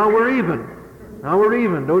says, "now we're even. Now we're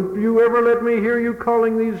even. Don't you ever let me hear you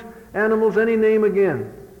calling these animals any name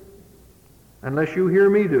again. Unless you hear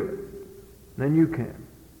me do it. Then you can."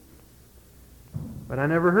 But I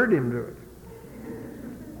never heard him do it.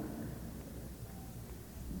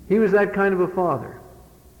 He was that kind of a father.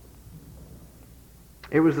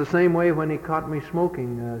 It was the same way when he caught me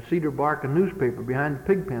smoking cedar bark and newspaper behind the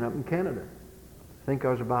pig pen up in Canada. I think I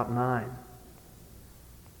was about 9.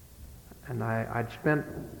 And I'd spent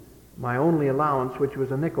my only allowance, which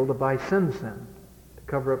was a nickel, to buy Sen-Sen to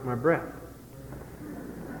cover up my breath.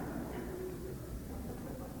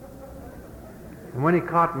 And when he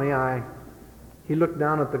caught me, he looked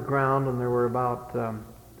down at the ground, and there were about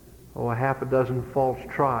a half a dozen false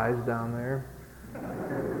tries down there.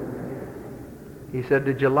 He said,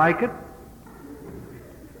 "Did you like it?"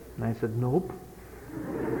 And I said, "Nope."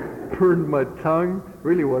 Burned my tongue.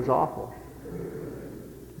 Really was awful.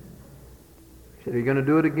 He said, "Are you going to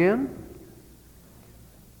do it again?"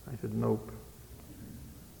 I said, "Nope."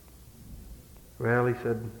 "Well," he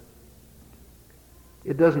said,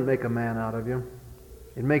 "it doesn't make a man out of you.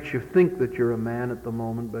 It makes you think that you're a man at the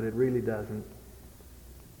moment, but it really doesn't.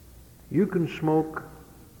 You can smoke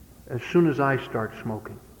as soon as I start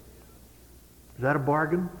smoking. Is that a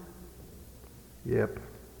bargain?" "Yep."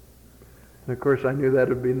 And of course I knew that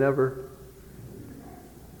would be never.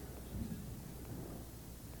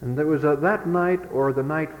 And there was that night or the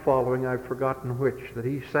night following, I've forgotten which, that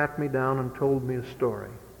he sat me down and told me a story.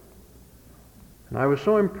 And I was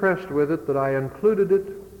so impressed with it that I included it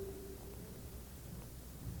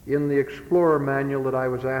in the Explorer manual that I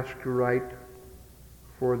was asked to write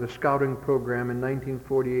for the scouting program in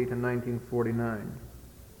 1948 and 1949.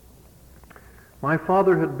 My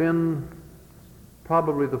father had been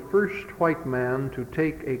probably the first white man to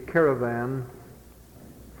take a caravan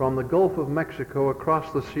from the Gulf of Mexico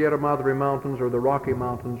across the Sierra Madre Mountains, or the Rocky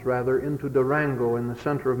Mountains rather, into Durango in the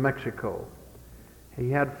center of Mexico.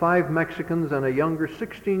 He had 5 Mexicans and a younger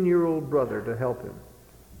 16-year-old brother to help him.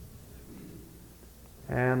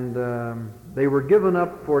 And they were given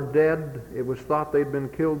up for dead. It was thought they'd been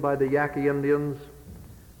killed by the Yaqui Indians.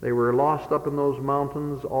 They were lost up in those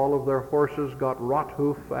mountains. All of their horses got rot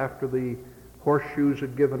hoof after the horseshoes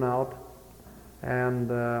had given out.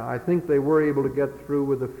 And I think they were able to get through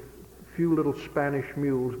with a few little Spanish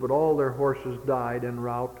mules, but all their horses died en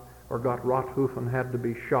route or got rot hoof and had to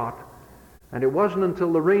be shot. And it wasn't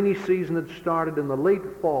until the rainy season had started in the late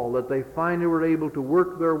fall that they finally were able to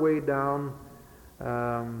work their way down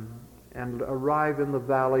and arrive in the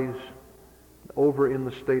valleys over in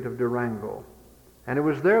the state of Durango. And it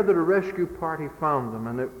was there that a rescue party found them,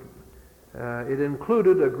 and it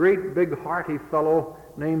included a great big hearty fellow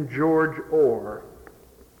named George Orr.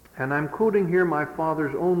 And I'm quoting here my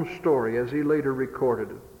father's own story as he later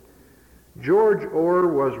recorded it. George Orr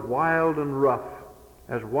was wild and rough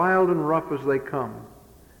as they come.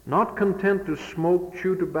 Not content to smoke,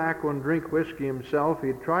 chew tobacco, and drink whiskey himself, he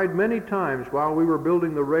had tried many times while we were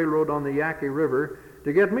building the railroad on the Yaqui River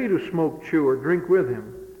to get me to smoke, chew, or drink with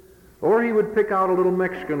him. Or he would pick out a little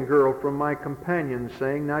Mexican girl from my companions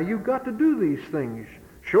saying, "Now you've got to do these things.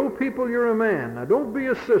 Show people you're a man. Now don't be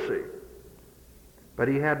a sissy." But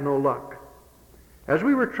he had no luck. As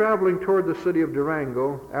we were traveling toward the city of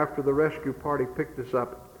Durango, after the rescue party picked us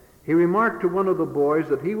up, he remarked to one of the boys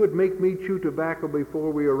that he would make me chew tobacco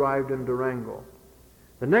before we arrived in Durango.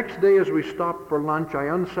 The next day as we stopped for lunch, I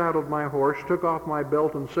unsaddled my horse, took off my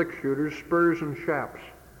belt and 6-shooters, spurs and chaps.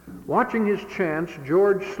 Watching his chance,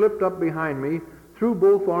 George slipped up behind me, threw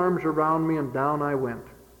both arms around me, and down I went,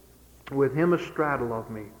 with him astraddle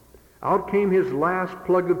of me. Out came his last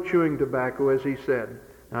plug of chewing tobacco as he said,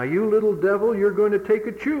 "Now you little devil, you're going to take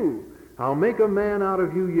a chew. I'll make a man out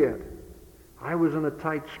of you yet." I was in a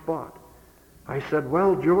tight spot. I said,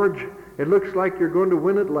 "Well, George, it looks like you're going to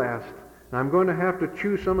win at last. And I'm going to have to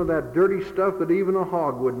chew some of that dirty stuff that even a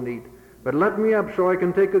hog wouldn't eat. But let me up so I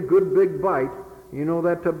can take a good big bite. You know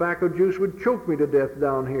that tobacco juice would choke me to death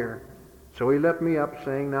down here." So he let me up,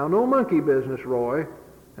 saying, "Now, no monkey business, Roy,"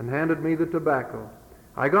 and handed me the tobacco.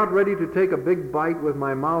 I got ready to take a big bite with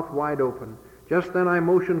my mouth wide open. Just then I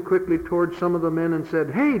motioned quickly towards some of the men and said,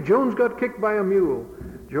 "Hey, Jones got kicked by a mule."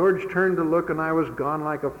 George turned to look, and I was gone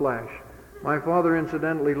like a flash. My father,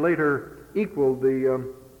 incidentally, later equaled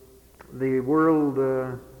the world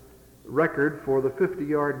record for the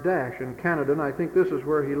 50-yard dash in Canada, and I think this is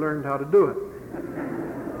where he learned how to do it.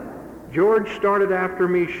 George started after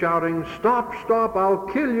me shouting, "Stop, stop, I'll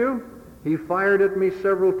kill you." He fired at me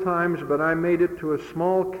several times, but I made it to a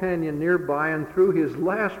small canyon nearby and threw his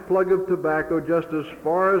last plug of tobacco just as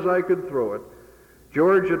far as I could throw it.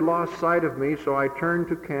 George had lost sight of me, so I turned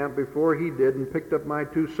to camp before he did and picked up my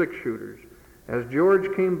 2 6-shooters. As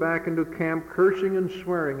George came back into camp cursing and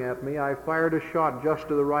swearing at me, I fired a shot just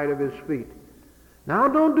to the right of his feet. "Now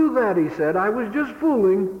don't do that," he said. "I was just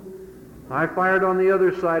fooling." I fired on the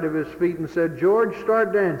other side of his feet and said, "George,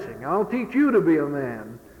 start dancing. I'll teach you to be a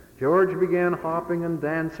man." George began hopping and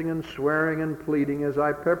dancing and swearing and pleading as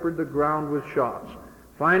I peppered the ground with shots.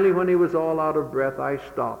 Finally, when he was all out of breath, I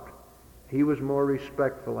stopped. He was more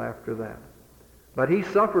respectful after that. But he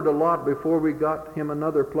suffered a lot before we got him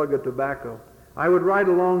another plug of tobacco. I would ride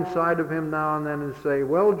alongside of him now and then and say,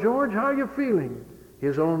 "Well, George, how are you feeling?"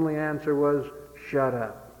 His only answer was, "Shut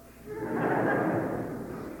up."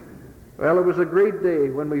 Well, it was a great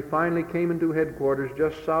day when we finally came into headquarters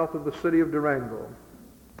just south of the city of Durango.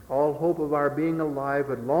 All hope of our being alive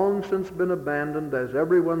had long since been abandoned, as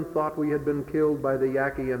everyone thought we had been killed by the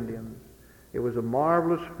Yaqui Indians. It was a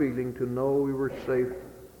marvelous feeling to know we were safe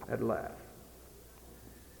at last.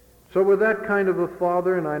 So with that kind of a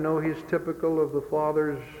father, and I know he's typical of the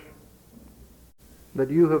fathers that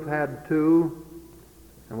you have had too,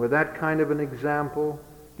 and with that kind of an example,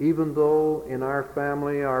 even though in our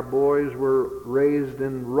family our boys were raised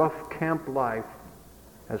in rough camp life,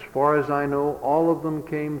 as far as I know, all of them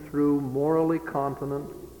came through morally continent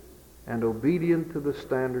and obedient to the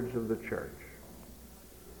standards of the church.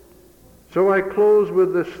 So I close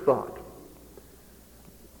with this thought.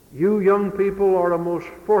 You young people are a most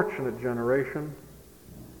fortunate generation.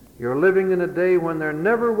 You're living in a day when there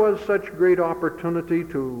never was such great opportunity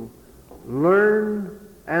to learn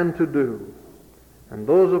and to do. And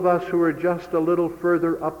those of us who are just a little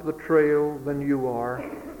further up the trail than you are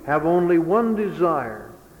have only one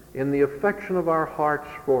desire, in the affection of our hearts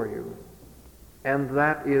for you, and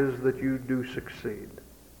that is that you do succeed.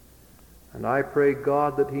 And I pray,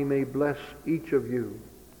 God, that he may bless each of you,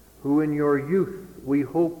 who in your youth we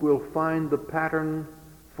hope will find the pattern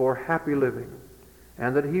for happy living,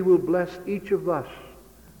 and that he will bless each of us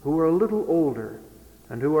who are a little older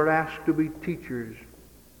and who are asked to be teachers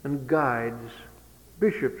and guides,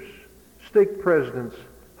 bishops, stake presidents,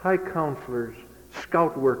 high counselors,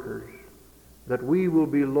 scout workers, that we will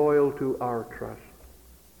be loyal to our trust,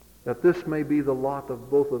 that this may be the lot of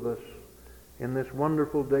both of us in this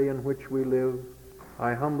wonderful day in which we live.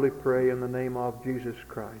 I humbly pray in the name of Jesus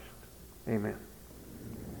Christ. Amen.